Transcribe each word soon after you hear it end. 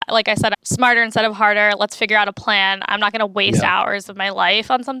like I said, smarter instead of harder. Let's figure out a plan. I'm not going to waste hours of my life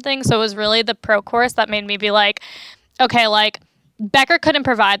on something. So it was really the pro course that made me be like, okay, like Becker couldn't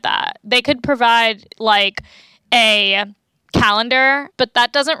provide that. They could provide like a calendar, but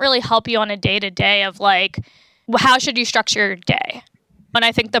that doesn't really help you on a day-to-day of like, how should you structure your day? And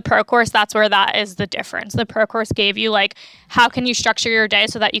I think the pro course, that's where that is the difference. The pro course gave you like, how can you structure your day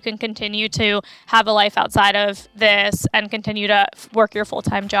so that you can continue to have a life outside of this and continue to work your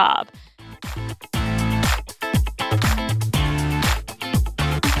full-time job.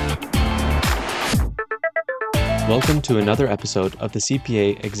 Welcome to another episode of the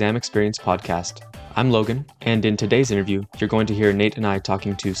CPA Exam Experience Podcast. I'm Logan, and in today's interview, you're going to hear Nate and I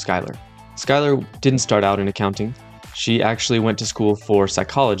talking to Skylar. Skylar didn't start out in accounting. She actually went to school for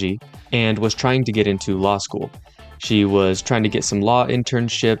psychology and was trying to get into law school. She was trying to get some law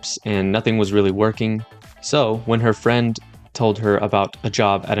internships and nothing was really working. So when her friend told her about a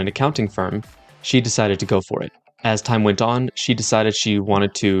job at an accounting firm, she decided to go for it. As time went on, she decided she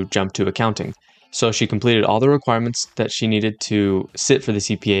wanted to jump to accounting. So she completed all the requirements that she needed to sit for the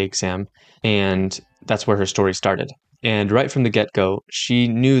CPA exam, and that's where her story started. And right from the get-go, she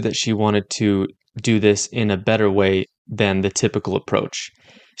knew that she wanted to do this in a better way than the typical approach.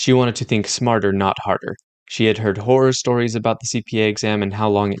 She wanted to think smarter, not harder. She had heard horror stories about the CPA exam and how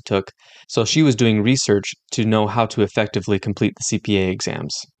long it took, so she was doing research to know how to effectively complete the CPA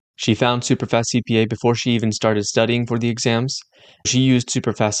exams. She found Superfast CPA before she even started studying for the exams. She used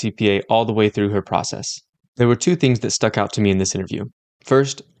Superfast CPA all the way through her process. There were two things that stuck out to me in this interview.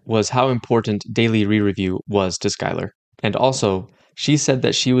 First was how important daily re-review was to Skylar. And also, she said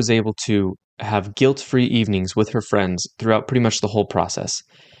that she was able to have guilt-free evenings with her friends throughout pretty much the whole process.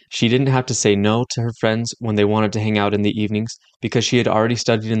 She didn't have to say no to her friends when they wanted to hang out in the evenings because she had already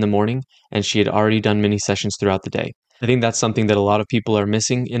studied in the morning and she had already done many sessions throughout the day. I think that's something that a lot of people are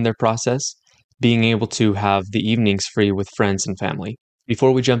missing in their process, being able to have the evenings free with friends and family.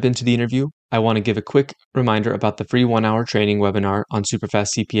 Before we jump into the interview, I want to give a quick reminder about the free 1-hour training webinar on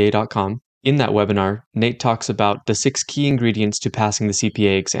superfastcpa.com. In that webinar, Nate talks about the 6 key ingredients to passing the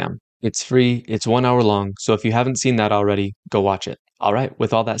CPA exam. It's free, it's 1 hour long, so if you haven't seen that already, go watch it. All right,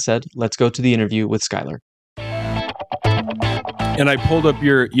 with all that said, let's go to the interview with Skylar. And I pulled up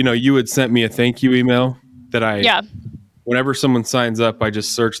you had sent me a thank you email that whenever someone signs up, I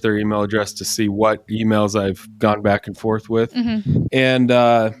just search their email address to see what emails I've gone back and forth with. Mm-hmm.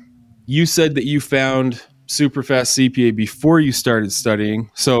 And you said that you found Superfast CPA before you started studying.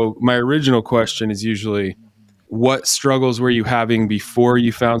 So my original question is usually, what struggles were you having before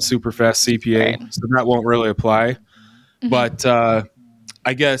you found Superfast CPA? Right. So that won't really apply. Mm-hmm. But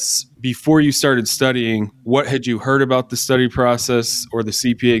I guess before you started studying, what had you heard about the study process or the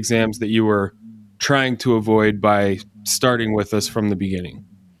CPA exams that you were trying to avoid by starting with us from the beginning?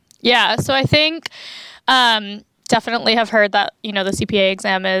 Yeah, so I think definitely have heard that, the CPA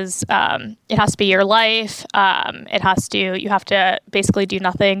exam is, it has to be your life. You have to basically do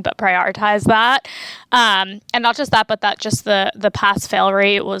nothing but prioritize that. And not just that, but that just the pass fail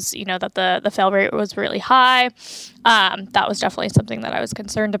rate was, that the fail rate was really high. That was definitely something that I was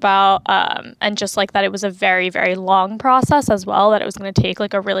concerned about. And just like that, it was a very, very long process as well, that it was going to take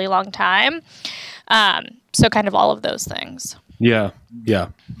like a really long time. So kind of all of those things. Yeah.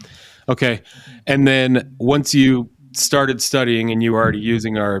 Okay. And then once you started studying and you were already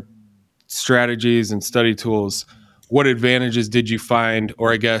using our strategies and study tools, what advantages did you find?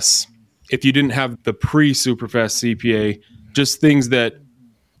 Or I guess if you didn't have the pre-Superfast CPA, just things that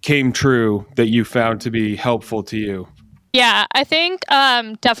came true that you found to be helpful to you? Yeah, I think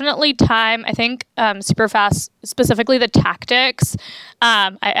definitely time. I think Superfast, specifically the tactics.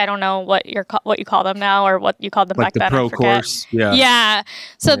 I don't know what you call them now or what you called them like back then. Like the pro course. Yeah.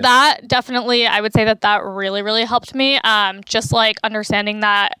 So that definitely, I would say that really, really helped me. Just like understanding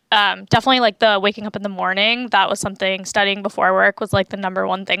that, definitely like the waking up in the morning, that was something. Studying before work was like the number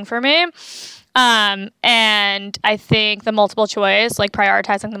one thing for me. And I think the multiple choice, like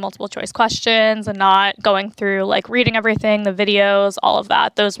prioritizing the multiple choice questions and not going through like reading everything, the videos, all of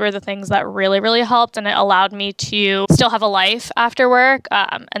that. Those were the things that really, really helped. And it allowed me to still have a life after work,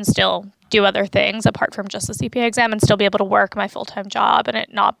 and still do other things apart from just the CPA exam and still be able to work my full-time job and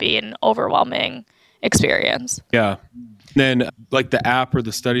it not be an overwhelming experience. Yeah. Then like the app or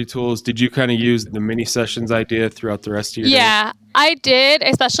the study tools, did you kind of use the mini sessions idea throughout the rest of your day? I did,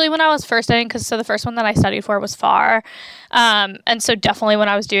 especially when I was first studying, because the first one that I studied for was FAR. And so definitely when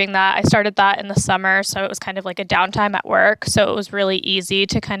I was doing that, I started that in the summer. So it was kind of like a downtime at work. So it was really easy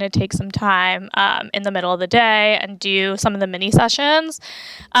to kind of take some time in the middle of the day and do some of the mini sessions.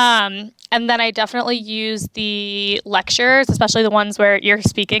 And then I definitely used the lectures, especially the ones where you're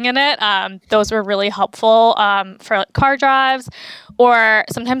speaking in it. Those were really helpful for like, car drives, or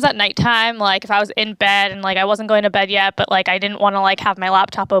sometimes at nighttime, like if I was in bed and like I wasn't going to bed yet, but like I didn't want to like have my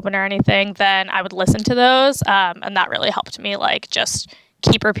laptop open or anything, then I would listen to those. And that really helped me like just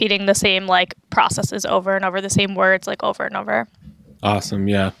keep repeating the same like processes over and over, the same words like over and over. Awesome.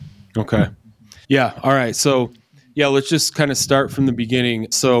 Yeah. Okay. Yeah. All right. So yeah, let's just kind of start from the beginning.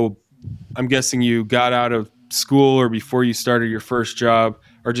 So I'm guessing you got out of school or before you started your first job,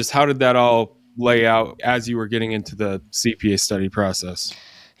 or just how did that all lay out as you were getting into the CPA study process?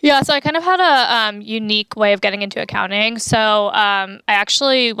 Yeah, so I kind of had a unique way of getting into accounting. So I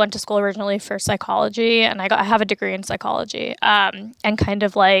actually went to school originally for psychology, and I have a degree in psychology. And kind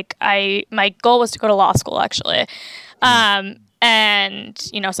of like my goal was to go to law school actually. And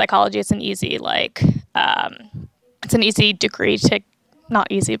you know, psychology is an easy it's an easy degree to. Not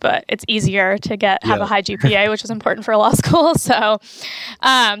easy, but it's easier to have a high GPA, which is important for law school. So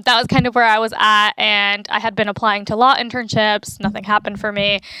that was kind of where I was at. And I had been applying to law internships. Nothing happened for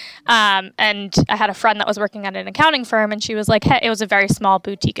me. And I had a friend that was working at an accounting firm. And she was like, hey, it was a very small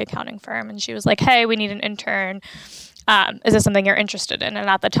boutique accounting firm. And she was like, hey, we need an intern. Is this something you're interested in? And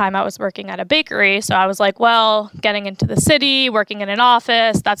at the time I was working at a bakery. So I was like, well, getting into the city, working in an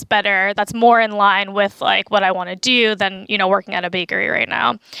office, that's better. That's more in line with like what I want to do than, you know, working at a bakery right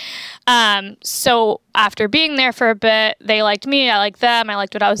now. So after being there for a bit, they liked me, I liked them, I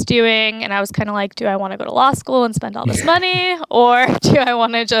liked what I was doing. And I was kind of like, do I want to go to law school and spend all this money? Or do I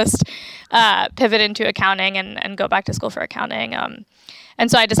want to just pivot into accounting and go back to school for accounting? And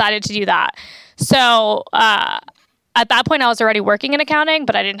so I decided to do that. So, at that point, I was already working in accounting,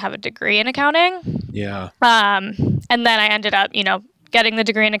 but I didn't have a degree in accounting. Yeah. And then I ended up, you know, getting the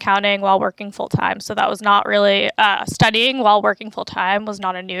degree in accounting while working full time. So that was not really studying while working full time was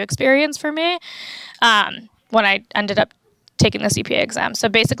not a new experience for me when I ended up taking the CPA exam. So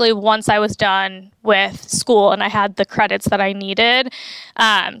basically, once I was done with school and I had the credits that I needed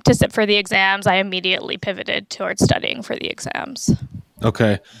to sit for the exams, I immediately pivoted towards studying for the exams.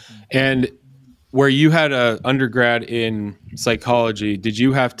 Okay. And where you had an undergrad in psychology, did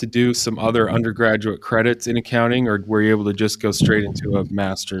you have to do some other undergraduate credits in accounting, or were you able to just go straight into a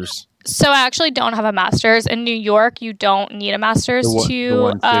master's? So I actually don't have a master's. In New York, you don't need a master's The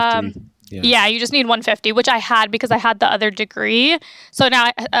 150. Yeah, you just need 150, which I had because I had the other degree. So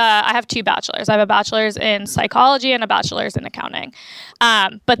now I have two bachelors. I have a bachelor's in psychology and a bachelor's in accounting.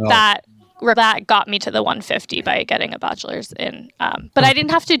 That got me to the 150 by getting a bachelor's in. But I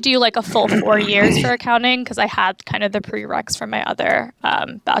didn't have to do like a full 4 years for accounting because I had kind of the prereqs from my other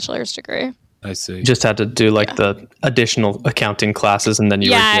bachelor's degree. I see. You just had to do the additional accounting classes and then you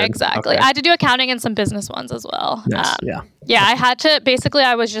were good. Yeah, exactly. Okay. I had to do accounting and some business ones as well. Nice. Yeah, I had to, basically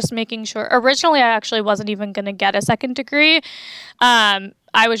I was just making sure, originally I actually wasn't even going to get a second degree.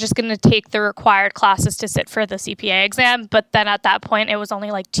 I was just going to take the required classes to sit for the CPA exam. But then at that point, it was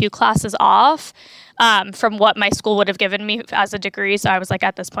only like 2 classes off from what my school would have given me as a degree. So I was like,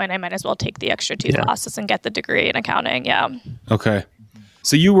 at this point, I might as well take the extra 2 classes and get the degree in accounting. Yeah. Okay.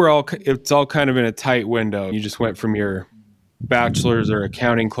 So it's all kind of in a tight window. You just went from your bachelor's or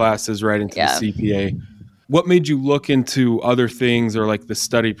accounting classes right into the CPA. What made you look into other things or like the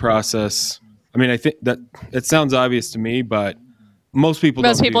study process? I mean, I think that it sounds obvious to me, but most people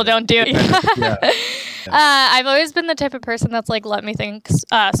don't do it. I've always been the type of person that's like, let me think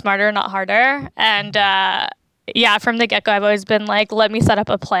smarter, not harder. And from the get-go, I've always been like, let me set up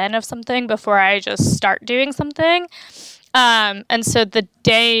a plan of something before I just start doing something. And so the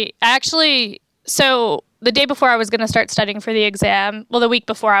day before I was going to start studying for the exam, the week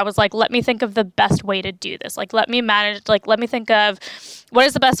before, I was like, let me think of the best way to do this. Like, let me think of what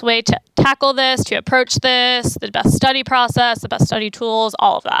is the best way to tackle this, to approach this, the best study process, the best study tools,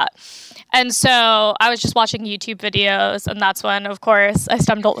 all of that. And so I was just watching YouTube videos, and that's when, of course, I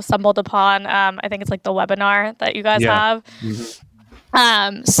stumbled upon, I think it's like the webinar that you guys have.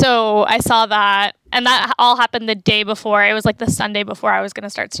 Mm-hmm. So I saw that, and that all happened the day before. It was like the Sunday before I was going to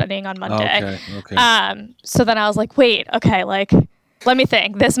start studying on Monday. Okay. So then I was like, wait, okay, like, let me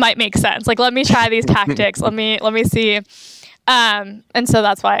think. This might make sense. Like, let me try these tactics. Let me see. And so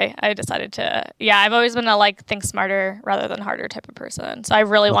that's why I decided to, I've always been a like think smarter rather than harder type of person. So I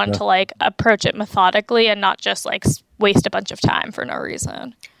really wanted to like approach it methodically and not just like waste a bunch of time for no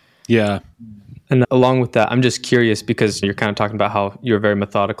reason. Yeah. And along with that, I'm just curious because you're kind of talking about how you're very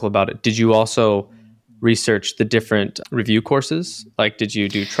methodical about it. Did you also research the different review courses? Like, did you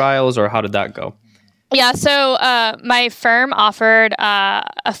do trials or how did that go? Yeah, so my firm offered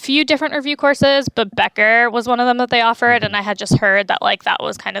a few different review courses, but Becker was one of them that they offered, and I had just heard that like that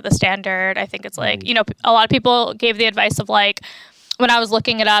was kind of the standard. I think it's like, a lot of people gave the advice of like, when I was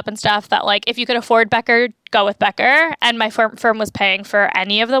looking it up and stuff, that like if you could afford Becker, go with Becker. And my firm was paying for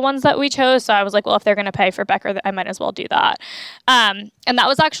any of the ones that we chose. So I was like, well, if they're going to pay for Becker, I might as well do that. And that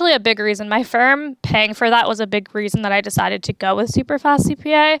was actually a big reason. My firm paying for that was a big reason that I decided to go with super fast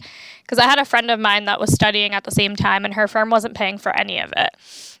CPA, because I had a friend of mine that was studying at the same time and her firm wasn't paying for any of it.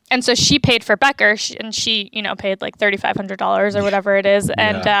 And so she paid for Becker and she, paid like $3,500 or whatever it is.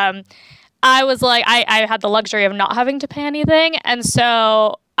 Yeah. And I was like, I had the luxury of not having to pay anything. And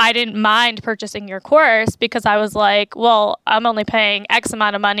so I didn't mind purchasing your course because I was like, well, I'm only paying X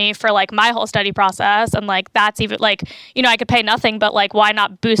amount of money for like my whole study process. And like, that's even like, I could pay nothing, but like, why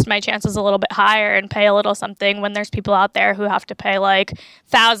not boost my chances a little bit higher and pay a little something when there's people out there who have to pay like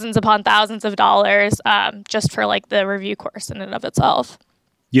thousands upon thousands of dollars just for like the review course in and of itself.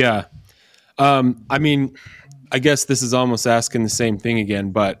 Yeah. I mean, I guess this is almost asking the same thing again,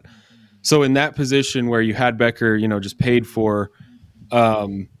 but so in that position where you had Becker, just paid for,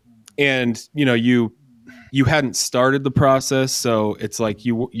 and you hadn't started the process, so it's like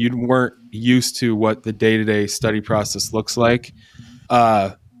you weren't used to what the day-to-day study process looks like.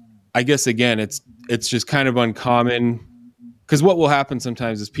 I guess again, it's just kind of uncommon because what will happen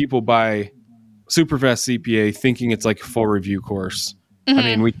sometimes is people buy super fast CPA thinking it's like a full review course. Mm-hmm. I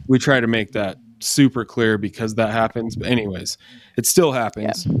mean, we try to make that super clear because that happens, but anyways, it still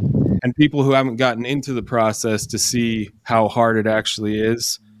happens. Yeah. And people who haven't gotten into the process to see how hard it actually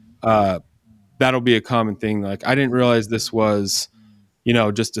is, that'll be a common thing. Like, I didn't realize this was,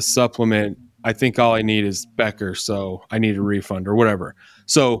 just a supplement. I think all I need is Becker, so I need a refund or whatever.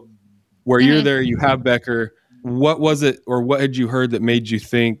 So where you're there, you have Becker. What was it or what had you heard that made you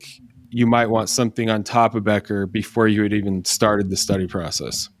think you might want something on top of Becker before you had even started the study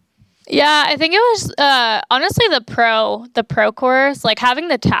process? Yeah, I think it was honestly the pro course, like having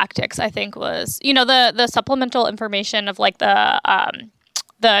the tactics, I think was, the supplemental information of like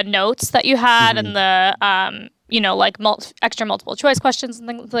the notes that you had and the, like extra multiple choice questions and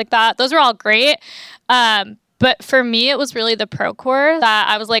things like that. Those were all great. But for me, it was really the pro course that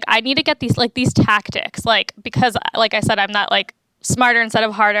I was like, I need to get these tactics, like, because like I said, I'm not like smarter instead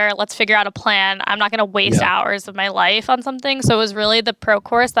of harder. Let's figure out a plan. I'm not going to waste hours of my life on something. So it was really the pro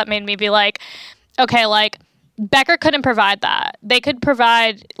course that made me be like, okay, like Becker couldn't provide that. They could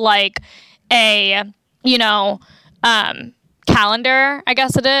provide like a, calendar, I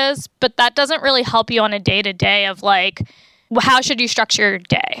guess it is, but that doesn't really help you on a day-to-day of like, how should you structure your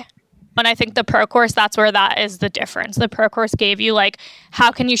day? And I think the pro course, that's where that is the difference. The pro course gave you like, how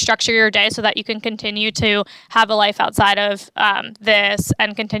can you structure your day so that you can continue to have a life outside of this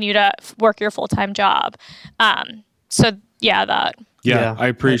and continue to work your full-time job. So yeah, that. Yeah, I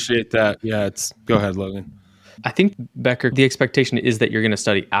appreciate that. Yeah, go ahead, Logan. I think Becker, the expectation is that you're going to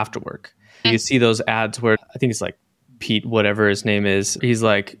study after work. You see those ads where I think it's like Pete, whatever his name is. He's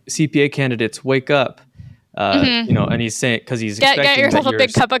like, CPA candidates, wake up. And he's saying, because he's expecting get yourself a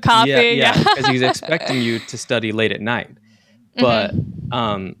big cup of coffee. Yeah, because he's expecting you to study late at night. But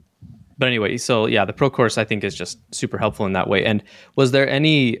anyway, so yeah, the pro course I think is just super helpful in that way. And was there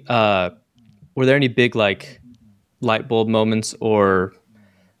any were there any big like light bulb moments or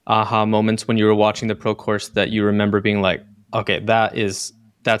aha moments when you were watching the pro course that you remember being like, okay,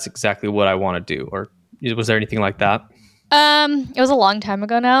 that's exactly what I want to do? Or was there anything like that? It was a long time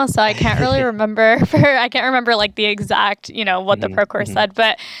ago now, so I can't really remember. I can't remember like the exact, what the pro course said,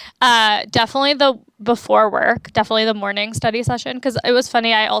 but definitely the before work, definitely the morning study session. Because it was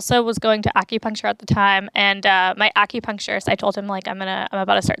funny. I also was going to acupuncture at the time, and my acupuncturist, I told him like I'm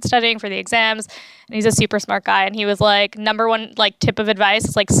about to start studying for the exams, and he's a super smart guy, and he was like, number one like tip of advice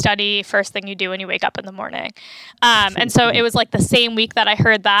is like study first thing you do when you wake up in the morning. And so it was like the same week that I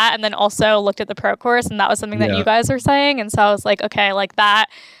heard that, and then also looked at the pro course, and that was something that you guys were saying. And so I was like, okay, like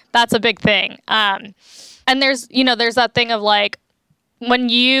that's a big thing. And there's that thing of like, when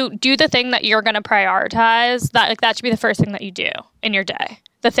you do the thing that you're going to prioritize, that should be the first thing that you do in your day.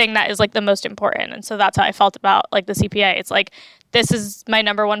 The thing that is like the most important. And so that's how I felt about like the CPA. It's like, this is my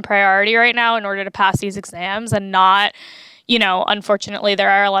number one priority right now in order to pass these exams, and not, unfortunately there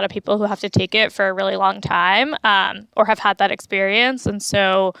are a lot of people who have to take it for a really long time, or have had that experience. And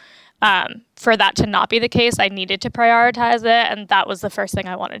so, for that to not be the case, I needed to prioritize it. And that was the first thing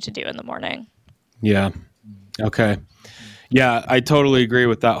I wanted to do in the morning. Yeah. Okay. Yeah, I totally agree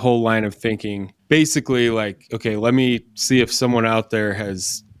with that whole line of thinking. Basically, like, okay, let me see if someone out there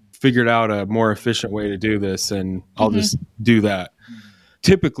has figured out a more efficient way to do this, and I'll just do that.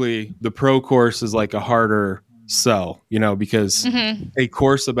 Typically, the pro course is like a harder sell, because a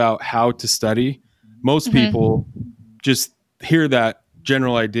course about how to study, most people just hear that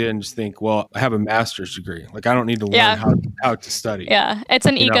general idea and just think, well, I have a master's degree. Like, I don't need to learn how to study. Yeah, it's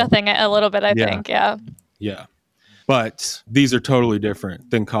an ego thing a little bit, I think. Yeah. Yeah. But these are totally different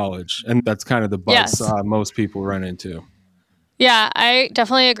than college. And that's kind of the buzzsaw most people run into. Yeah, I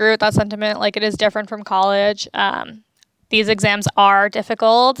definitely agree with that sentiment. Like, it is different from college. These exams are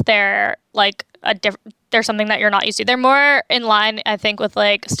difficult. They're like they're something that you're not used to. They're more in line, I think, with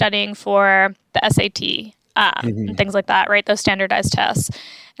like studying for the SAT and things like that, right? Those standardized tests.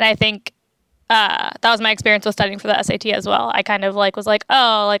 And I think that was my experience with studying for the SAT as well. I kind of like was like,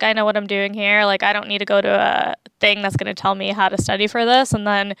 oh, like I know what I'm doing here. Like I don't need to go to a thing that's going to tell me how to study for this. And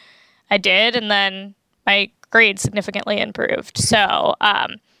then I did, and then my grades significantly improved. So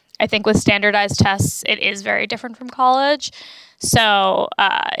I think with standardized tests, it is very different from college. So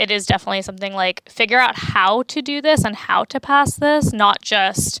it is definitely something like figure out how to do this and how to pass this, not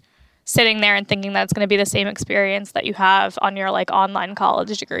just sitting there and thinking that it's going to be the same experience that you have on your like online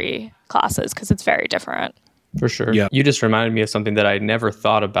college degree classes, because it's very different. For sure. Yeah. You just reminded me of something that I never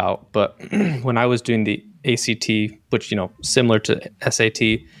thought about, but when I was doing the ACT, which, similar to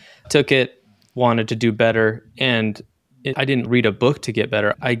SAT, took it, wanted to do better, and I didn't read a book to get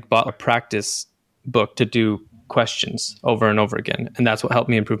better. I bought a practice book to do questions over and over again, and that's what helped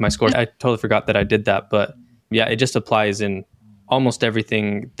me improve my score. I totally forgot that I did that, but yeah, it just applies in almost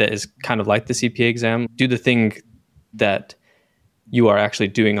everything that is kind of like the CPA exam. Do the thing that you are actually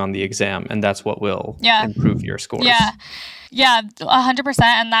doing on the exam, and that's what will improve your scores. Yeah, 100%.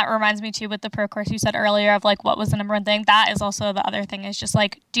 And that reminds me too with the pro course you said earlier of like what was the number one thing. That is also the other thing, is just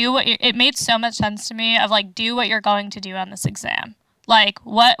like it made so much sense to me of like do what you're going to do on this exam. Like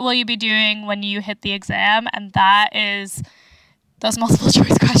what will you be doing when you hit the exam? And that is those multiple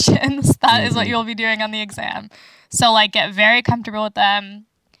choice questions. That is what you'll be doing on the exam. So like get very comfortable with them.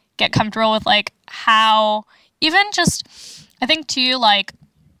 Get comfortable with like how even just, I think too, like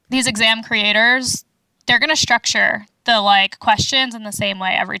these exam creators, they're going to structure the like questions in the same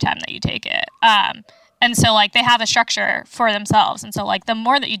way every time that you take it. And so like they have a structure for themselves. And so like the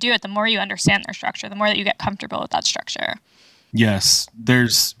more that you do it, the more you understand their structure, the more that you get comfortable with that structure. Yes,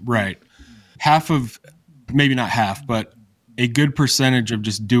 right. Half of, maybe not half, but a good percentage of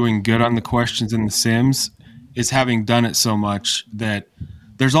just doing good on the questions in the Sims is having done it so much that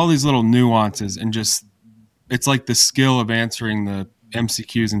there's all these little nuances, and just it's like the skill of answering the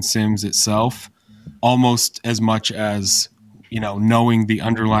MCQs and Sims itself, almost as much as knowing the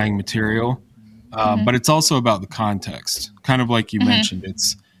underlying material. But it's also about the context, kind of like you mentioned.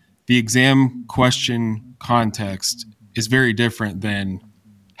 It's the exam question context is very different than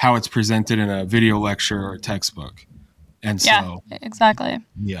how it's presented in a video lecture or a textbook. And so, exactly.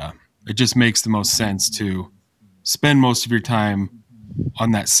 Yeah, it just makes the most sense to spend most of your time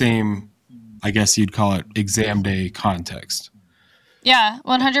on that same, I guess you'd call it, exam day context. Yeah,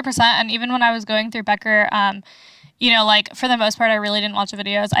 100%. And even when I was going through Becker, like for the most part, I really didn't watch the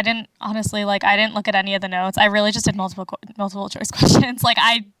videos. I didn't look at any of the notes. I really just did multiple choice questions. Like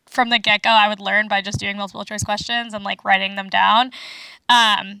from the get-go, I would learn by just doing multiple choice questions and like writing them down.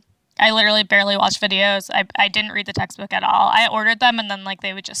 I literally barely watched videos. I didn't read the textbook at all. I ordered them, and then like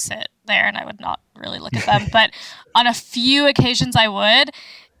they would just sit there and I would not really look at them. But on a few occasions I would,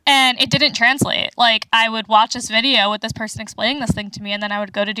 and it didn't translate. Like I would watch this video with this person explaining this thing to me, and then I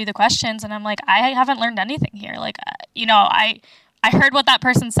would go to do the questions, and I'm like, I haven't learned anything here. Like, I heard what that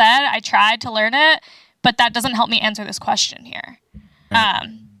person said. I tried to learn it, but that doesn't help me answer this question here.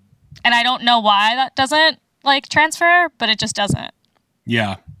 And I don't know why that doesn't like transfer, but it just doesn't.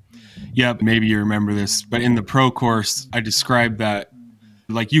 Yeah. Maybe you remember this, but in the pro course, I described that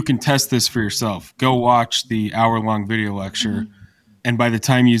like you can test this for yourself. Go watch the hour-long video lecture. And by the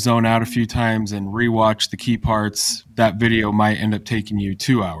time you zone out a few times and rewatch the key parts, that video might end up taking you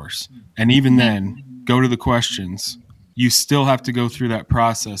 2 hours. And even then, go to the questions. You still have to go through that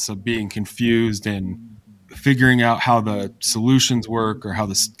process of being confused and figuring out how the solutions work or how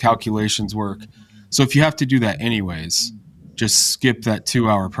the calculations work. So if you have to do that anyways, just skip that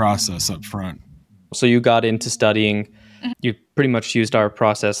 2-hour process up front. So you got into studying, you pretty much used our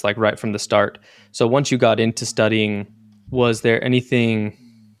process like right from the start. So once you got into studying, was there anything,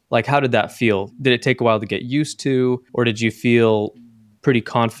 like how did that feel? Did it take a while to get used to, or did you feel pretty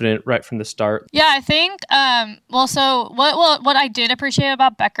confident right from the start? Yeah, I think, so what I did appreciate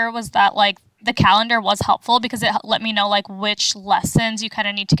about Becker was that like the calendar was helpful because it let me know like which lessons you kind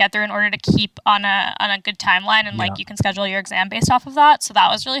of need to get through in order to keep on a good timeline, and like you can schedule your exam based off of that. So that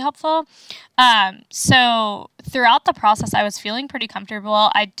was really helpful. So throughout the process, I was feeling pretty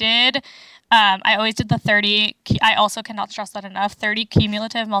comfortable. I always did the 30. I also cannot stress that enough. 30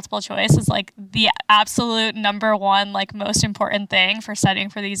 cumulative multiple choice is like the absolute number one, like most important thing for studying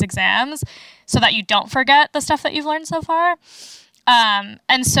for these exams, so that you don't forget the stuff that you've learned so far.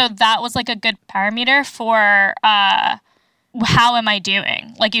 And so that was like a good parameter for how am I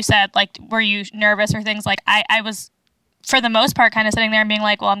doing? Like you said, like, were you nervous or things? Like I was, for the most part, kind of sitting there and being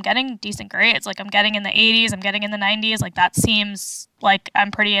like, well, I'm getting decent grades. Like I'm getting in the 80s, I'm getting in the 90s. Like that seems like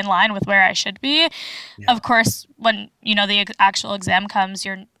I'm pretty in line with where I should be. Yeah. Of course, when, you know, the actual exam comes,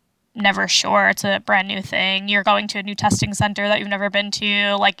 you're never sure. It's a brand new thing. You're going to a new testing center that you've never been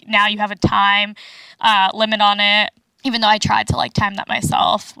to. Like now you have a time limit on it. Even though I tried to like time that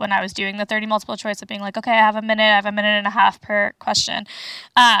myself when I was doing the 30 multiple choice of being like, okay, I have a minute and a half per question.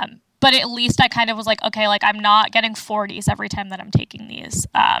 But at least I kind of was like, okay, like I'm not getting 40s every time that I'm taking these.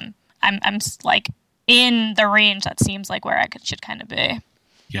 I'm like in the range that seems like where I should kind of be.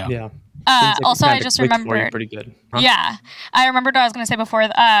 Yeah. Also, I just remembered. Pretty good. Huh? Yeah, I remembered what I was going to say before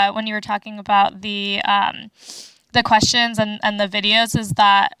when you were talking about the questions and the videos. Is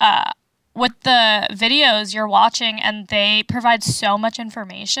that with the videos you're watching, and they provide so much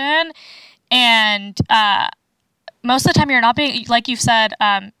information, and most of the time you're not being, like you said,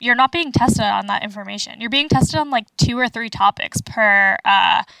 you're not being tested on that information. You're being tested on like 2 or 3 topics per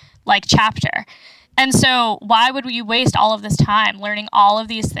like chapter. And so why would you waste all of this time learning all of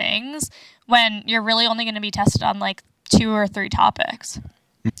these things when you're really only going to be tested on like 2 or 3 topics?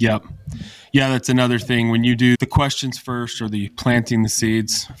 Yep. Yeah, that's another thing. When you do the questions first, or the planting the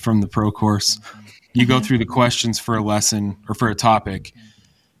seeds from the pro course, you go through the questions for a lesson or for a topic.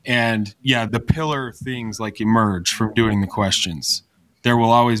 And yeah, the pillar things like emerge from doing the questions. There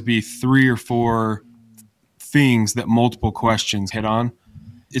will always be 3 or 4 things that multiple questions hit on.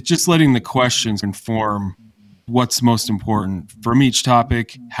 It's just letting the questions inform what's most important from each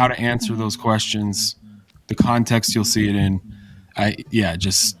topic, how to answer those questions, the context you'll see it in. It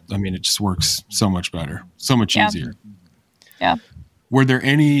just works so much better, so much easier. Yeah. Were there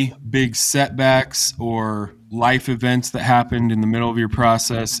any big setbacks or life events that happened in the middle of your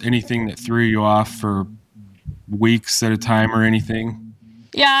process? Anything that threw you off for weeks at a time or anything?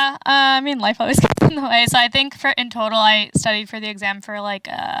 Yeah. Life always gets in the way. So I think in total, I studied for the exam for like,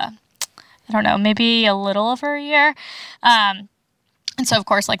 I don't know, maybe a little over a year. And so of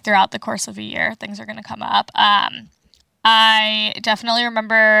course, like throughout the course of a year, things are going to come up. I definitely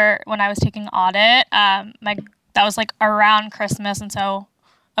remember when I was taking audit, that was like around Christmas. And so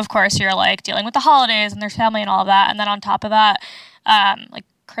of course you're like dealing with the holidays and there's family and all of that. And then on top of that, like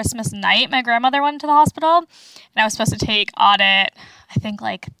Christmas night, my grandmother went to the hospital and I was supposed to take audit, I think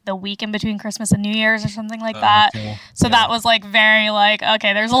like the week in between Christmas and New Year's or something like that. Okay. So that was like very like,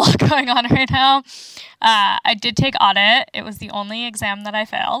 okay, there's a lot going on right now. I did take audit. It was the only exam that I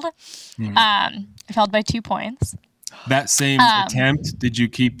failed. I failed by 2 points. That same attempt, did you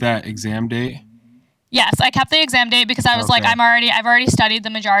keep that exam date? Yes, I kept the exam date because I was like, I've already studied the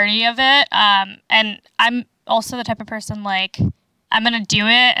majority of it. And I'm also the type of person like, I'm going to do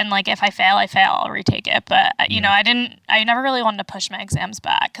it. And like, if I fail, I'll retake it. But you know, I never really wanted to push my exams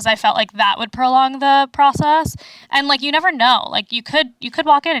back because I felt like that would prolong the process. And like, you never know, like you could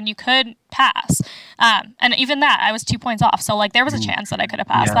walk in and you could pass. And even that, I was 2 points off. So like, there was a chance that I could have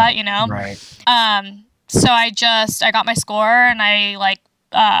passed that, you know? Right. So I got my score and I like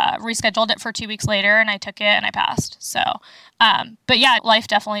rescheduled it for 2 weeks later and I took it and I passed. So, but yeah, life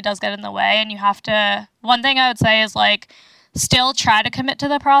definitely does get in the way and you have to, one thing I would say is like, still try to commit to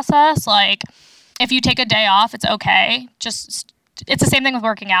the process. Like if you take a day off, it's okay. Just, it's the same thing with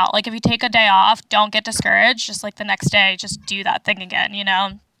working out. Like if you take a day off, don't get discouraged. Just like the next day, just do that thing again, you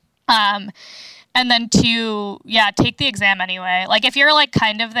know? And then take the exam anyway. Like if you're like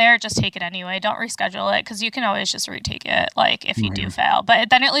kind of there, just take it anyway. Don't reschedule it because you can always just retake it. Like if you do fail, but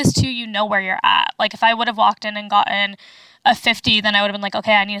then at least you know where you're at. Like if I would have walked in and gotten a 50, then I would have been like,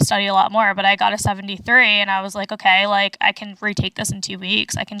 okay, I need to study a lot more. But I got a 73 and I was like, okay, like I can retake this in 2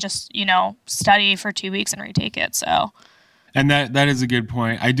 weeks. I can just, study for 2 weeks and retake it. So. And that is a good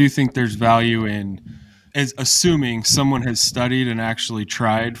point. I do think there's value in as assuming someone has studied and actually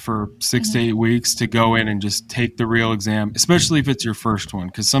tried for 6 to 8 weeks to go in and just take the real exam, especially if it's your first one.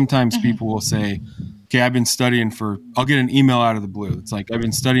 Because sometimes people will say, okay, I've been studying I'll get an email out of the blue. It's like, I've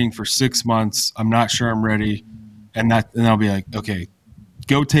been studying for 6 months. I'm not sure I'm ready. And I'll be like, okay,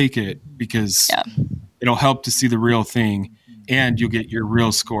 go take it because it'll help to see the real thing and you'll get your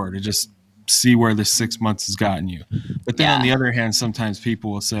real score to just see where this 6 months has gotten you. But then on the other hand, sometimes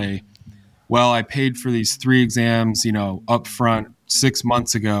people will say, well, I paid for these 3 exams, up front 6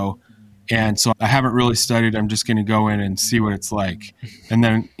 months ago. And so I haven't really studied. I'm just going to go in and see what it's like. And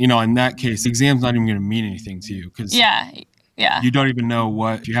then, in that case, the exam's not even going to mean anything to you because you don't even know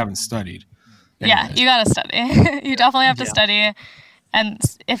what you haven't studied. Anyway. Yeah, you got to study. You definitely have to study. And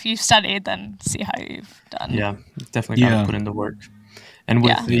if you've studied, then see how you've done. Yeah, definitely got to put in the work. And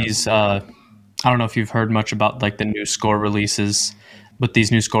with these, I don't know if you've heard much about like the new score releases. With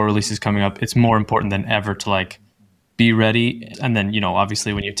these new score releases coming up, it's more important than ever to like be ready. And then,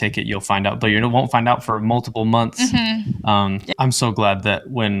 obviously when you take it, you'll find out, but you won't find out for multiple months. I'm so glad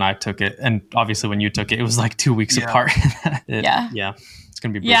that when I took it, and obviously when you took it, it was like 2 weeks apart. Yeah. It's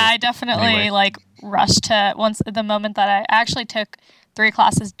going to be brutal. Yeah, I definitely rushed to the moment that I actually took 3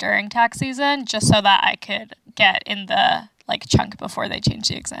 classes during tax season just so that I could get in the chunk before they changed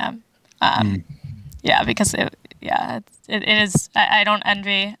the exam. Because it is, I don't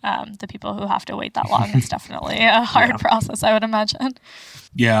envy the people who have to wait that long. It's definitely a hard process, I would imagine.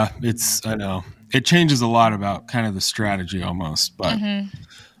 Yeah, I know. It changes a lot about kind of the strategy almost. But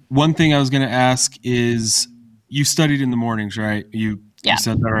one thing I was going to ask is, you studied in the mornings, right? You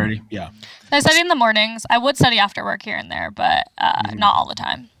said that already? Yeah. I study in the mornings. I would study after work here and there, but not all the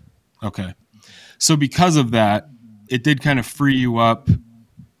time. Okay. So because of that, it did kind of free you up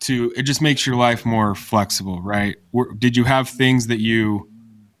it just makes your life more flexible, right? Did you have things that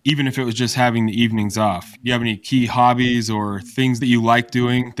even if it was just having the evenings off, do you have any key hobbies or things that you like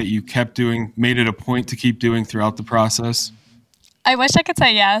doing that you kept doing, made it a point to keep doing throughout the process? I wish I could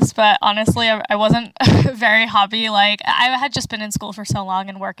say yes, but honestly, I wasn't very hobby. I had just been in school for so long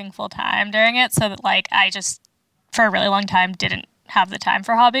and working full time during it. So that I just, for a really long time, didn't have the time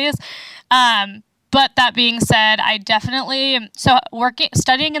for hobbies. But that being said, I definitely,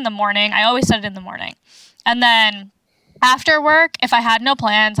 studying in the morning, I always studied in the morning. And then after work, if I had no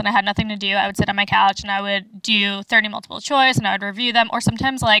plans and I had nothing to do, I would sit on my couch and I would do 30 multiple choice and I would review them. Or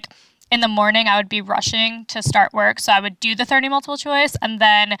sometimes in the morning, I would be rushing to start work. So I would do the 30 multiple choice. And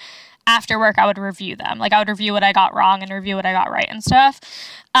then after work, I would review them. I would review what I got wrong and review what I got right and stuff.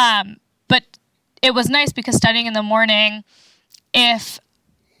 But it was nice because studying in the morning, if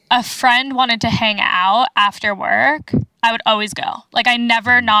a friend wanted to hang out after work, I would always go.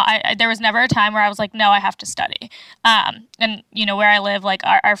 There was never a time where I was like, no, I have to study. And where I live,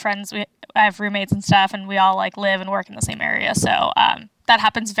 our friends, I have roommates and stuff, and we all live and work in the same area. So that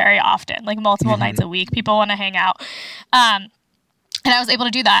happens very often, multiple nights a week. People want to hang out. And I was able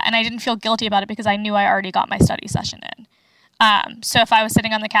to do that, and I didn't feel guilty about it because I knew I already got my study session in. So if I was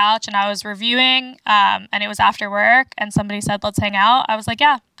sitting on the couch and I was reviewing and it was after work and somebody said, let's hang out, I was like,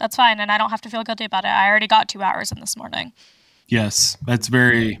 yeah, that's fine. And I don't have to feel guilty about it. I already got 2 hours in this morning. Yes, it's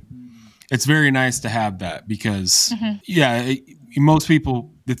very nice to have that because, most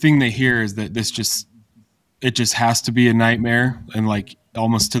people, the thing they hear is that it just has to be a nightmare. And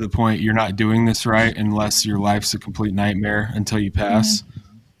almost to the point you're not doing this right unless your life's a complete nightmare until you pass.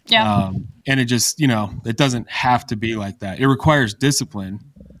 Yeah. And it just, it doesn't have to be like that. It requires discipline,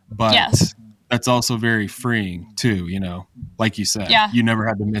 but that's also very freeing too, like you said, you never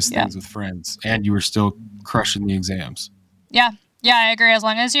had to miss things with friends and you were still crushing the exams. Yeah. Yeah, I agree.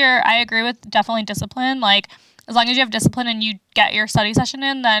 I agree with definitely discipline. As long as you have discipline and you get your study session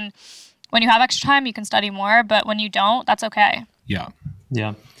in, then when you have extra time, you can study more. But when you don't, that's okay. Yeah.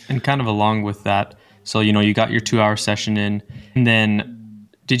 Yeah. And kind of along with that, so, you got your 2-hour session in, and then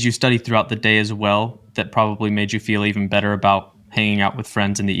did you study throughout the day as well? That probably made you feel even better about hanging out with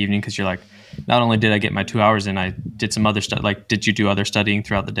friends in the evening because you're like, not only did I get my 2 hours in, I did some other stuff. Did you do other studying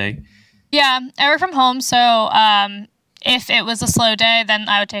throughout the day? Yeah, I work from home, so if it was a slow day, then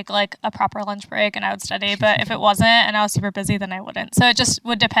I would take a proper lunch break and I would study. But if it wasn't and I was super busy, then I wouldn't. So it just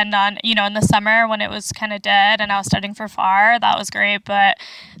would depend on, in the summer when it was kind of dead and I was studying for FAR, that was great. But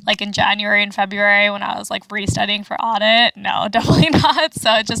in January and February when I was restudying for audit, no, definitely not.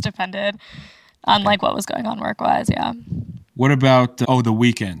 So it just depended on what was going on work-wise. Yeah. What about, the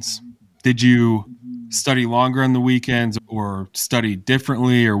weekends? Did you study longer on the weekends or study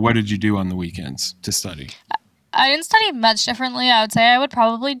differently, or what did you do on the weekends to study? I didn't study much differently. I would say it was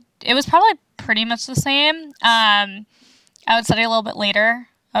probably pretty much the same. I would study a little bit later.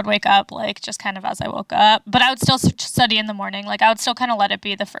 I would wake up just kind of as I woke up, but I would still study in the morning. I would still kind of let it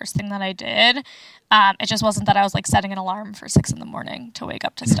be the first thing that I did. It just wasn't that I was setting an alarm for 6 a.m. to wake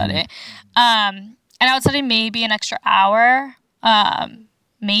up to study. And I would study maybe an extra hour,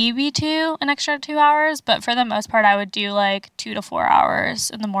 maybe an extra 2 hours. But for the most part, I would do 2 to 4 hours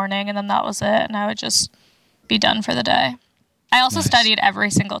in the morning, and then that was it. And I would just be done for the day. I also studied every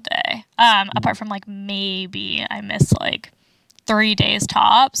single day. Apart from like maybe I missed like 3 days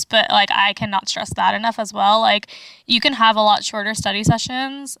tops, but like I cannot stress that enough as well. Like you can have a lot shorter study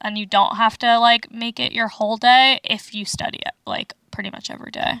sessions and you don't have to like make it your whole day if you study it like pretty much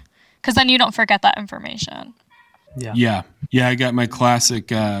every day, because then you don't forget that information. Yeah. I got my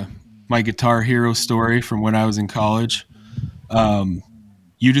classic my Guitar Hero story from when I was in college.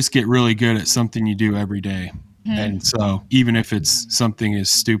 You just get really good at something you do every day. And so even if it's something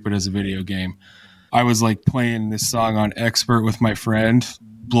as stupid as a video game, I was like playing this song on Expert with my friend,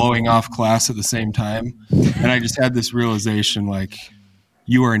 blowing off class at the same time. And I just had this realization, like,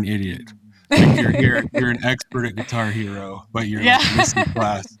 you are an idiot. Like you're an expert at Guitar Hero, but you're like missing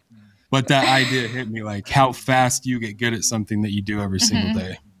class. But that idea hit me, like how fast you get good at something that you do every single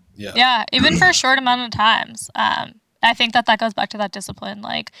day. Yeah, even for a short amount of times. I think that goes back to that discipline.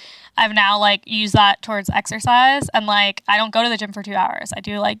 Like I've now like used that towards exercise, and like I don't go to the gym for 2 hours. I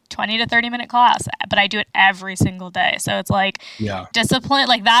do like 20 to 30 minute class, but I do it every single day. So it's like discipline,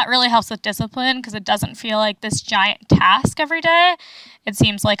 like that really helps with discipline because it doesn't feel like this giant task every day. It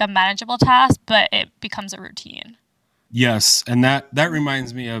seems like a manageable task, but it becomes a routine. Yes. And that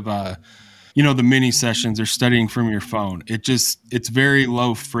reminds me of, the mini sessions or studying from your phone. It's very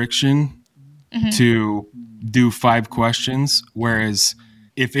low friction to do 5 questions. Whereas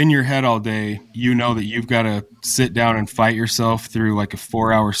if in your head all day, you know that you've got to sit down and fight yourself through like a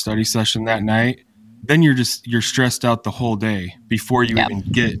 4-hour study session that night, then you're stressed out the whole day before you even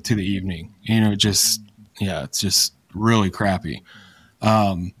get to the evening. It's just really crappy.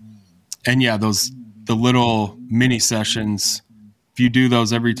 The little mini sessions, if you do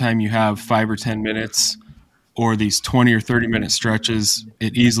those every time you have 5 or 10 minutes or these 20 or 30 minute stretches,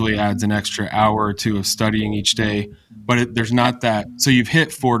 it easily adds an extra hour or 2 of studying each day. But there's not that. So you've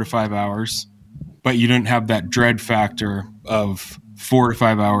hit 4 to 5 hours, but you didn't have that dread factor of 4 to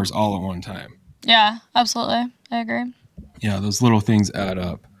 5 hours all at one time. Yeah, absolutely. I agree. Yeah, those little things add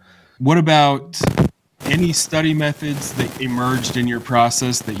up. What about any study methods that emerged in your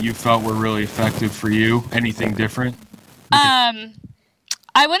process that you felt were really effective for you? Anything different?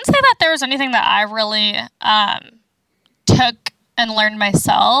 I wouldn't say that there was anything that I really took and learned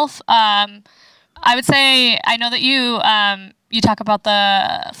myself. I would say I know that you talk about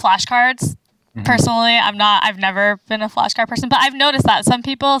the flashcards. Personally, I've never been a flashcard person, but I've noticed that some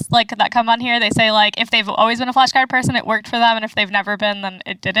people like that come on here, they say like if they've always been a flashcard person, it worked for them, and if they've never been, then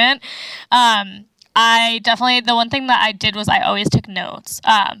it didn't. The one thing that I did was I always took notes,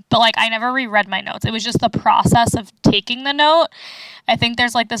 but like I never reread my notes. It was just the process of taking the note. I think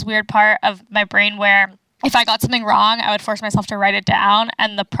there's like this weird part of my brain where if I got something wrong, I would force myself to write it down,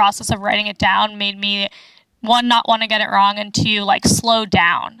 and the process of writing it down made me, 1, not want to get it wrong, and 2, like slow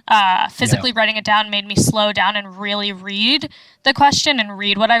down. Physically writing it down made me slow down and really read the question and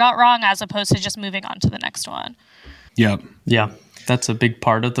read what I got wrong as opposed to just moving on to the next one. Yep. Yeah. That's a big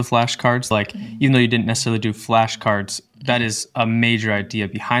part of the flashcards. Like, even though you didn't necessarily do flashcards, that is a major idea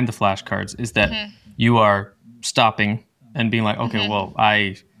behind the flashcards, is that you are stopping and being like, okay, well,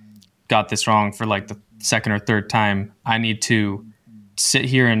 I got this wrong for like the second or third time. I need to sit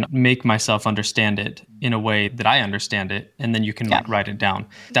here and make myself understand it in a way that I understand it, and then you can like write it down.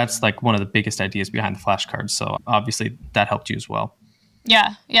 That's like one of the biggest ideas behind the flashcards. So obviously that helped you as well.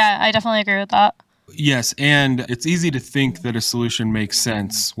 Yeah, I definitely agree with that. Yes, and it's easy to think that a solution makes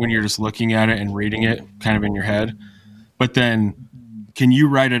sense when you're just looking at it and reading it kind of in your head. But then can you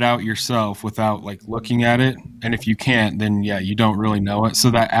write it out yourself without like looking at it? And if you can't, then you don't really know it. So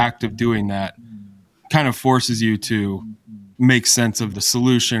that act of doing that kind of forces you to make sense of the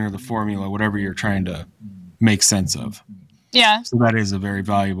solution or the formula, whatever you're trying to make sense of. Yeah. So that is a very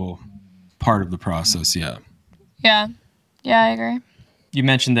valuable part of the process. Yeah, I agree. You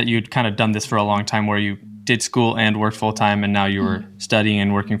mentioned that you'd kind of done this for a long time where you did school and worked full-time, and now you were studying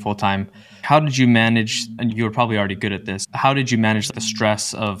and working full-time. How did you manage, and you were probably already good at this, how did you manage the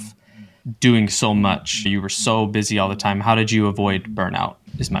stress of doing so much? You were so busy all the time. How did you avoid burnout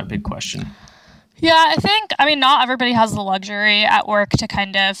is my big question. Yeah, not everybody has the luxury at work to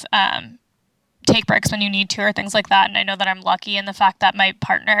kind of take breaks when you need to or things like that. And I know that I'm lucky in the fact that my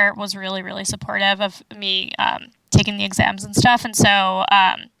partner was really, really supportive of me taking the exams and stuff. And so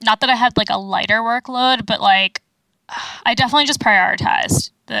not that I had like a lighter workload, but like I definitely just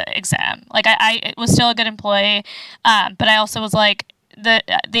prioritized the exam. Like I was still a good employee, but I also was like, the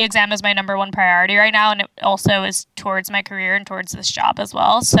exam is my number one priority right now. And it also is towards my career and towards this job as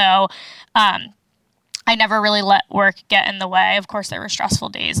well. So I never really let work get in the way. Of course, there were stressful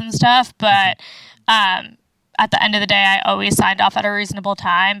days and stuff, but I at the end of the day, I always signed off at a reasonable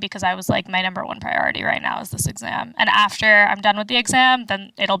time because I was like, my number one priority right now is this exam. And after I'm done with the exam,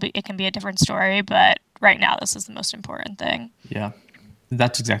 then it can be a different story. But right now, this is the most important thing. Yeah.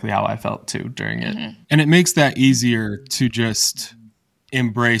 That's exactly how I felt too during it. Mm-hmm. And it makes that easier to just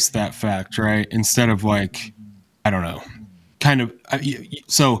embrace that fact, right? Instead of like, I don't know,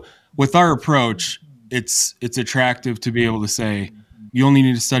 so with our approach, it's attractive to be able to say, you only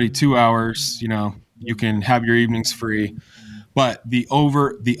need to study 2 hours, you can have your evenings free. But the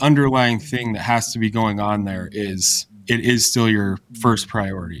underlying thing that has to be going on there is it is still your first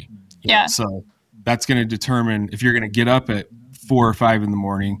priority. Yeah. So that's going to determine if you're going to get up at 4 or 5 in the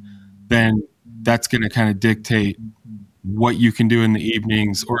morning, then that's going to kind of dictate what you can do in the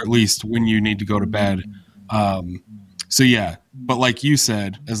evenings, or at least when you need to go to bed. So yeah, but like you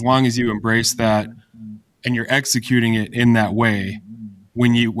said, as long as you embrace that and you're executing it in that way,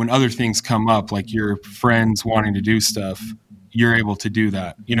 when other things come up, like your friends wanting to do stuff, you're able to do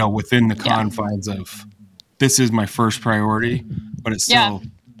that, within the confines of this is my first priority, but it's still,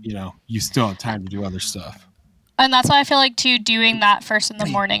 you still have time to do other stuff. And that's why I feel like too, doing that first in the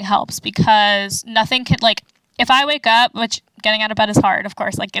morning helps, because nothing can, like, if I wake up, which getting out of bed is hard, of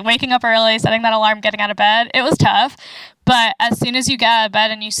course, like waking up early, setting that alarm, getting out of bed, it was tough. But as soon as you get out of bed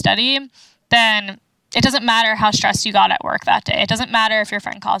and you study, then it doesn't matter how stressed you got at work that day. It doesn't matter if your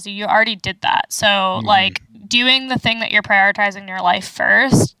friend calls you. You already did that. So like doing the thing that you're prioritizing in your life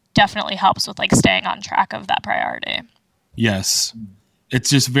first definitely helps with like staying on track of that priority. Yes. It's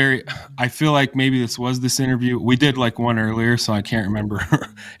just I feel like maybe this interview. We did like one earlier, so I can't remember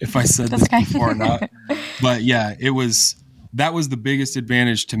if I said this before or not. But yeah, that was the biggest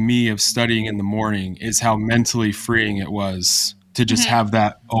advantage to me of studying in the morning, is how mentally freeing it was to just have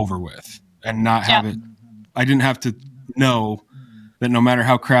that over with and not have it. I didn't have to know that no matter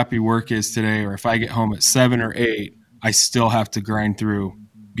how crappy work is today, or if I get home at 7 or 8, I still have to grind through,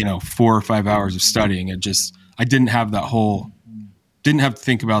 4 or 5 hours of studying. I didn't have to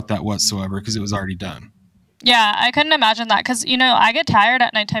think about that whatsoever because it was already done. Yeah, I couldn't imagine that because, I get tired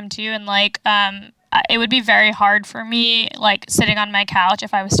at nighttime too. And like, it would be very hard for me, like sitting on my couch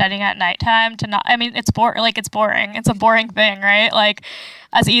if I was studying at nighttime it's boring. It's a boring thing, right? Like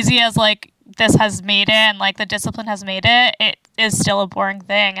as easy as like this has made it and like the discipline has made it, it is still a boring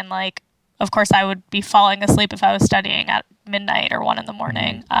thing. And like, of course I would be falling asleep if I was studying at midnight or 1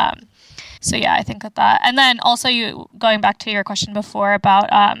 a.m. So yeah, I think that. And then also going back to your question before about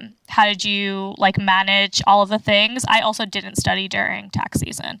how did you like manage all of the things? I also didn't study during tax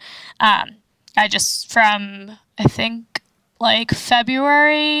season. I just I think like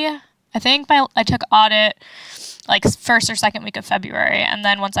February, I took audit like first or second week of February. And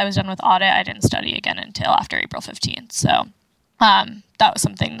then once I was done with audit, I didn't study again until after April 15th. So that was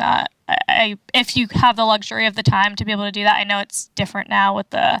something that if you have the luxury of the time to be able to do that, I know it's different now with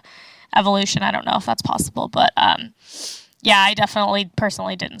the evolution. I don't know if that's possible, but I definitely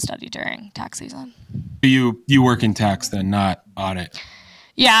personally didn't study during tax season. You work in tax then, not audit?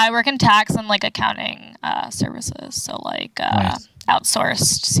 Yeah, I work in tax and like accounting services. So like nice.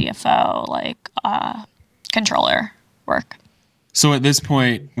 Outsourced CFO, like controller work. So at this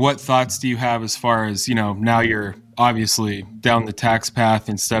point, what thoughts do you have as far as, now you're obviously down the tax path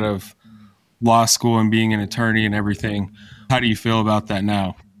instead of law school and being an attorney and everything. How do you feel about that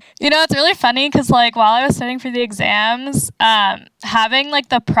now? It's really funny because like while I was studying for the exams, having like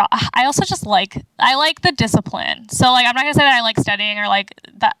I also just I like the discipline. So like I'm not gonna say that I like studying or like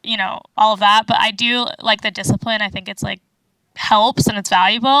that, all of that, but I do like the discipline. I think it's like helps and it's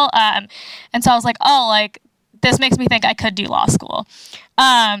valuable. And so I was like, oh, like this makes me think I could do law school.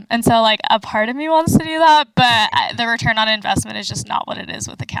 And so like a part of me wants to do that, but the return on investment is just not what it is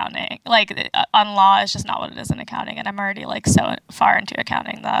with accounting. Like on law is just not what it is in accounting. And I'm already like so far into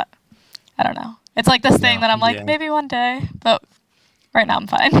accounting that I don't know. It's like this thing that I'm like, maybe one day, but right now I'm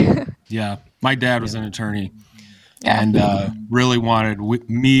fine. Yeah. My dad was an attorney and really wanted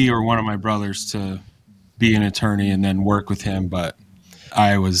me or one of my brothers to be an attorney and then work with him. But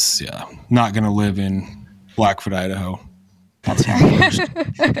I was not going to live in Blackfoot, Idaho. That's fair.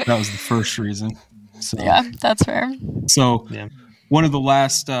 That was the first reason. So, yeah, that's fair. So one of the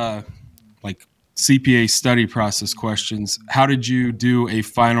last CPA study process questions, how did you do a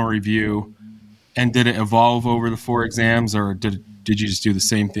final review, and did it evolve over the 4 exams, or did you just do the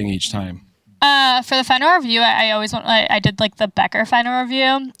same thing each time? For the final review, I did like the Becker final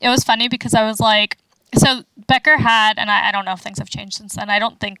review. It was funny because I was like, so Becker had, and I don't know if things have changed since then. I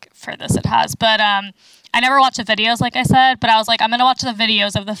don't think for this it has, but I never watched the videos, like I said, but I was like, I'm going to watch the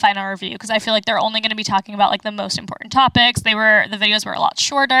videos of the final review because I feel like they're only going to be talking about like the most important topics. The videos were a lot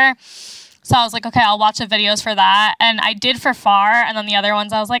shorter. So I was like, okay, I'll watch the videos for that. And I did for FAR, and then the other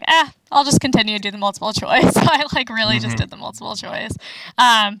ones I was like, I'll just continue to do the multiple choice. So I like really just did the multiple choice.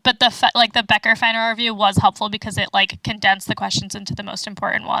 But the Becker final review was helpful because it like condensed the questions into the most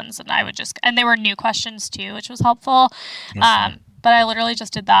important ones. And they were new questions too, which was helpful. But I literally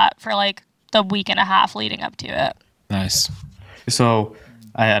just did that for like the week and a half leading up to it. Nice. So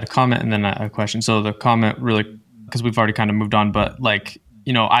I had a comment and then a question. So the comment really, because we've already kind of moved on, but like,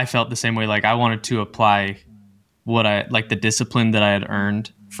 you know, I felt the same way. Like I wanted to apply the discipline that I had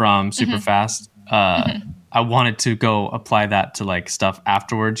earned from super fast. I wanted to go apply that to like stuff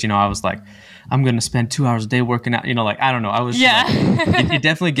afterwards. You know, I was like, I'm going to spend 2 hours a day working out, you know, like, I don't know. I was it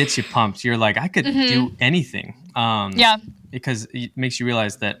definitely gets you pumped. You're like, I could do anything. Because it makes you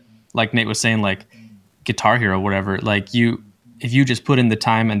realize that, like Nate was saying, like Guitar Hero, whatever, like if you just put in the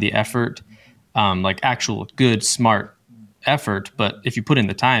time and the effort, like actual good, smart effort, but if you put in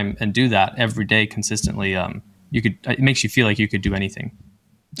the time and do that every day consistently, it makes you feel like you could do anything.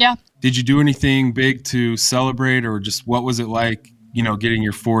 Yeah. Did you do anything big to celebrate, or just what was it like, you know, getting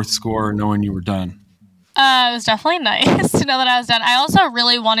your 4th score and knowing you were done? It was definitely nice to know that I was done. I also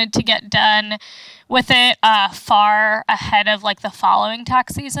really wanted to get done with it far ahead of like the following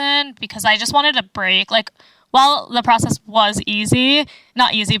tax season, because I just wanted a break. Like, while the process was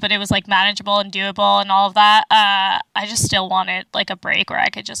not easy, but it was like manageable and doable and all of that, I just still wanted like a break where I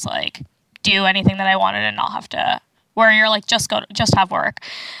could just like do anything that I wanted and not have to, where you're like, just have work.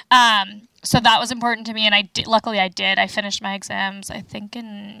 So that was important to me. And luckily I did. I finished my exams, I think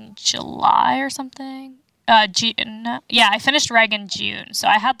in July or something. June. Yeah, I finished reg in June. So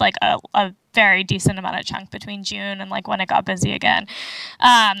I had like a very decent amount of chunk between June and like when it got busy again.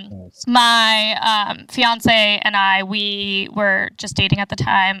 My fiance and I, we were just dating at the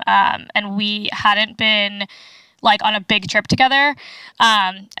time, and we hadn't been like on a big trip together.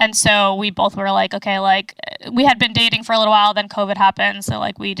 And so we both were like, okay, like we had been dating for a little while, then COVID happened. So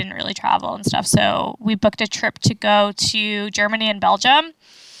like we didn't really travel and stuff. So we booked a trip to go to Germany and Belgium.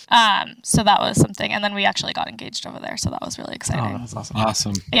 So that was something. And then we actually got engaged over there. So that was really exciting. Oh, that's awesome.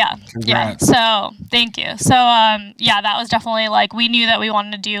 Awesome. Yeah. Congrats. Yeah. So thank you. So, that was definitely like, we knew that we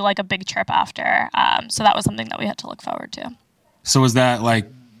wanted to do like a big trip after. So that was something that we had to look forward to. So was that like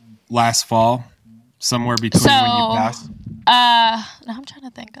last fall, somewhere between when you passed? Now I'm trying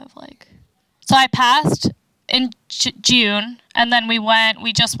to think of like, so I passed in June, and then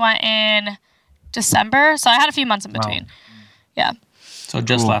we just went in December. So I had a few months in between. Wow. Yeah. So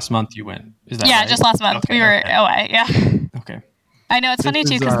just last month you went, is that right? Just last month. Okay, we were away, yeah. Okay. I know, it's funny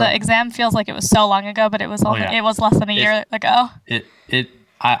too, because the exam feels like it was so long ago, but it was it was less than a year ago.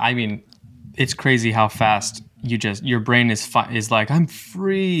 I mean, it's crazy how fast your brain is like, I'm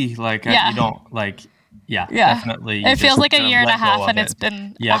free. Like, you don't like, definitely. It feels like a year and a half, and it's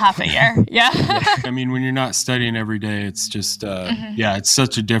been a half a year. Yeah. I mean, when you're not studying every day, it's just, it's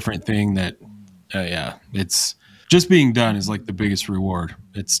such a different thing that, it's just being done is like the biggest reward.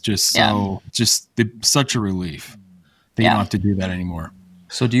 It's just such a relief that you don't have to do that anymore.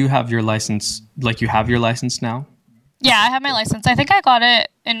 So do you have your license, like you have your license now? Yeah, I have my license. I think I got it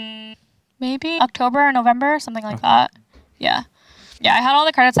in maybe October or November, something like that. Yeah. Yeah, I had all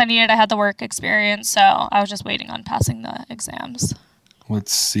the credits I needed. I had the work experience, so I was just waiting on passing the exams.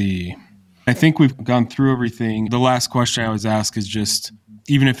 Let's see. I think we've gone through everything. The last question I was asked is just,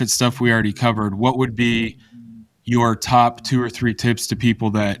 even if it's stuff we already covered, what would be your top 2 or 3 tips to people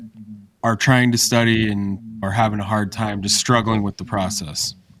that are trying to study and are having a hard time, just struggling with the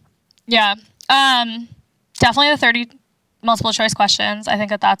process? Yeah. Definitely the 30 multiple choice questions. I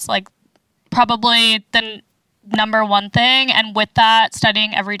think that's like probably the number one thing. And with that,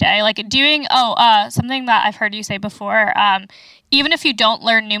 studying every day, like doing, something that I've heard you say before, even if you don't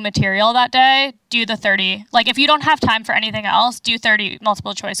learn new material that day, do the 30. Like if you don't have time for anything else, do 30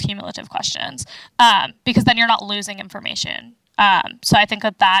 multiple choice cumulative questions, because then you're not losing information. So I think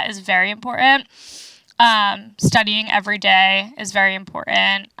that is very important. Studying every day is very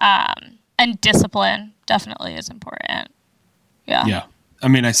important. And discipline definitely is important. Yeah. Yeah. I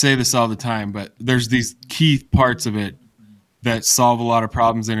mean, I say this all the time, but there's these key parts of it that solve a lot of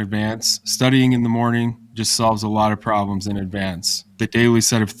problems in advance. Studying in the morning just solves a lot of problems in advance. The daily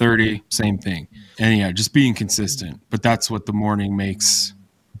set of 30, same thing. And just being consistent. But that's what the morning makes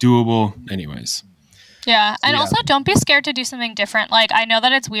doable anyways. Yeah. And also don't be scared to do something different. Like, I know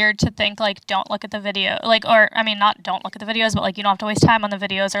that it's weird to think like, don't look at the video, like, or I mean, not don't look at the videos, but like, you don't have to waste time on the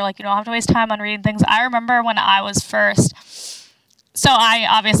videos, or like, you don't have to waste time on reading things. I remember when I was first So I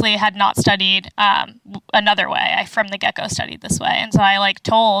obviously had not studied another way. I from the get-go studied this way. And so I like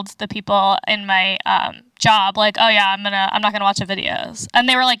told the people in my job, like, oh yeah, I'm not gonna watch the videos. And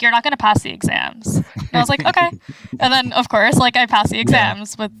they were like, you're not gonna pass the exams. And I was like, okay. And then of course, like I passed the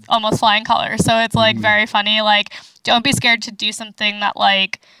exams with almost flying colors. So it's like very funny. Like, don't be scared to do something that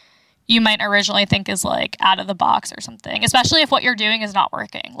like you might originally think is like out of the box or something, especially if what you're doing is not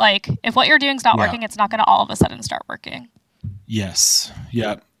working. Like if what you're doing is not working, it's not gonna all of a sudden start working. Yes.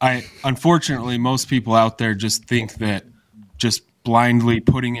 Yeah. Unfortunately, most people out there just think that just blindly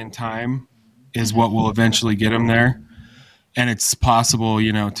putting in time is what will eventually get them there. And it's possible,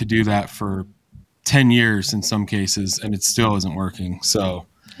 to do that for 10 years in some cases, and it still isn't working. So,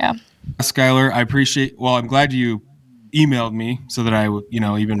 yeah. Skylar, I'm glad you emailed me so that I,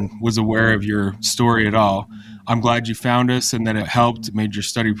 even was aware of your story at all. I'm glad you found us and that it helped, it made your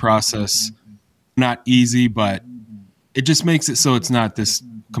study process not easy, but it just makes it so it's not this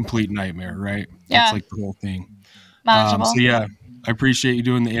complete nightmare, right? Yeah. That's like the whole thing. Manageable. So yeah, I appreciate you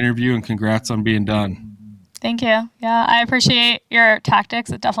doing the interview and congrats on being done. Thank you. Yeah, I appreciate your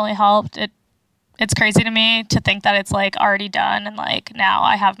tactics. It definitely helped. It's crazy to me to think that it's like already done and like now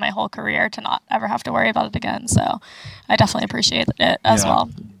I have my whole career to not ever have to worry about it again. So I definitely appreciate it as well.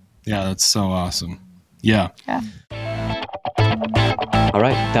 Yeah, that's so awesome. Yeah. Yeah. All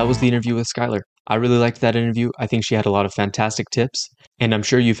right, that was the interview with Skylar. I really liked that interview. I think she had a lot of fantastic tips, and I'm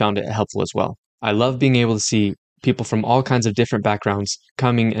sure you found it helpful as well. I love being able to see people from all kinds of different backgrounds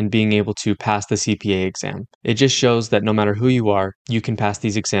coming and being able to pass the CPA exam. It just shows that no matter who you are, you can pass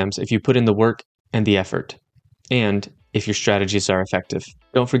these exams if you put in the work and the effort, and if your strategies are effective.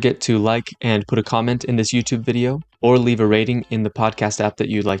 Don't forget to like and put a comment in this YouTube video or leave a rating in the podcast app that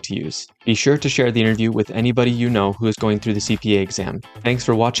you'd like to use. Be sure to share the interview with anybody you know who is going through the CPA exam. Thanks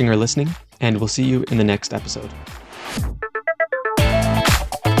for watching or listening, and we'll see you in the next episode.